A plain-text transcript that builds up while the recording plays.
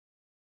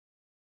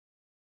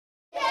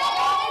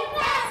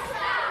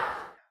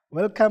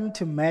Welcome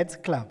to Maths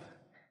Club.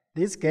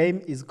 This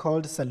game is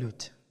called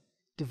Salute.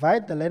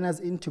 Divide the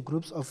learners into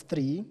groups of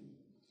 3.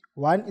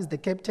 One is the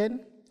captain,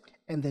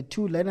 and the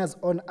 2 learners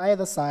on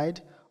either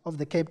side of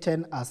the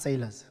captain are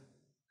sailors.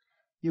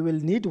 You will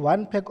need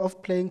 1 pack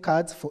of playing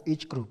cards for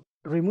each group.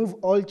 Remove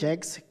all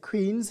jacks,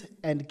 queens,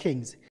 and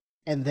kings,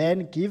 and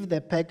then give the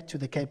pack to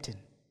the captain.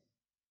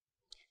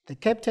 The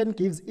captain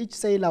gives each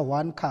sailor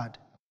 1 card,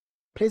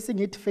 placing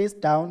it face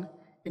down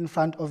in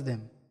front of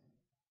them.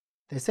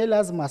 The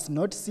sailors must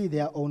not see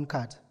their own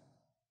card.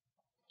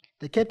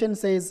 The captain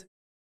says,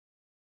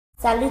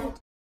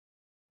 Salute.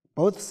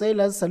 Both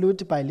sailors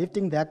salute by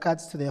lifting their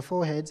cards to their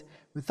foreheads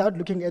without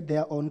looking at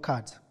their own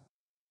card.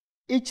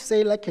 Each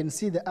sailor can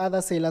see the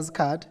other sailor's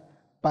card,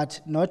 but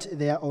not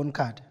their own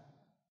card.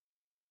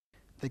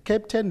 The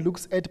captain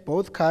looks at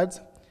both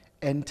cards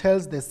and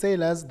tells the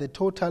sailors the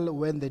total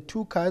when the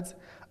 2 cards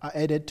are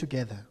added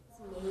together.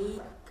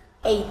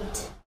 8.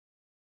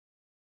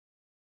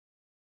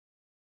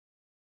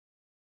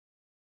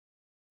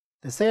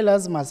 The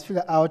sailors must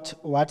figure out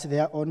what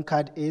their own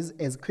card is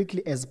as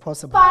quickly as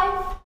possible.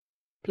 5.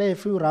 Play a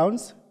few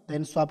rounds,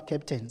 then swap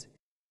captains.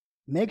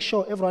 Make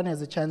sure everyone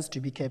has a chance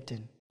to be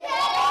captain.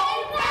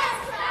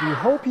 We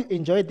hope you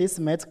enjoyed this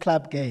Maths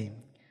Club game.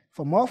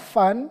 For more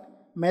fun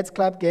Maths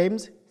Club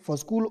games for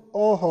school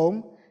or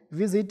home,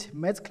 visit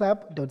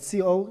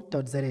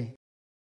mathsclub.co.za.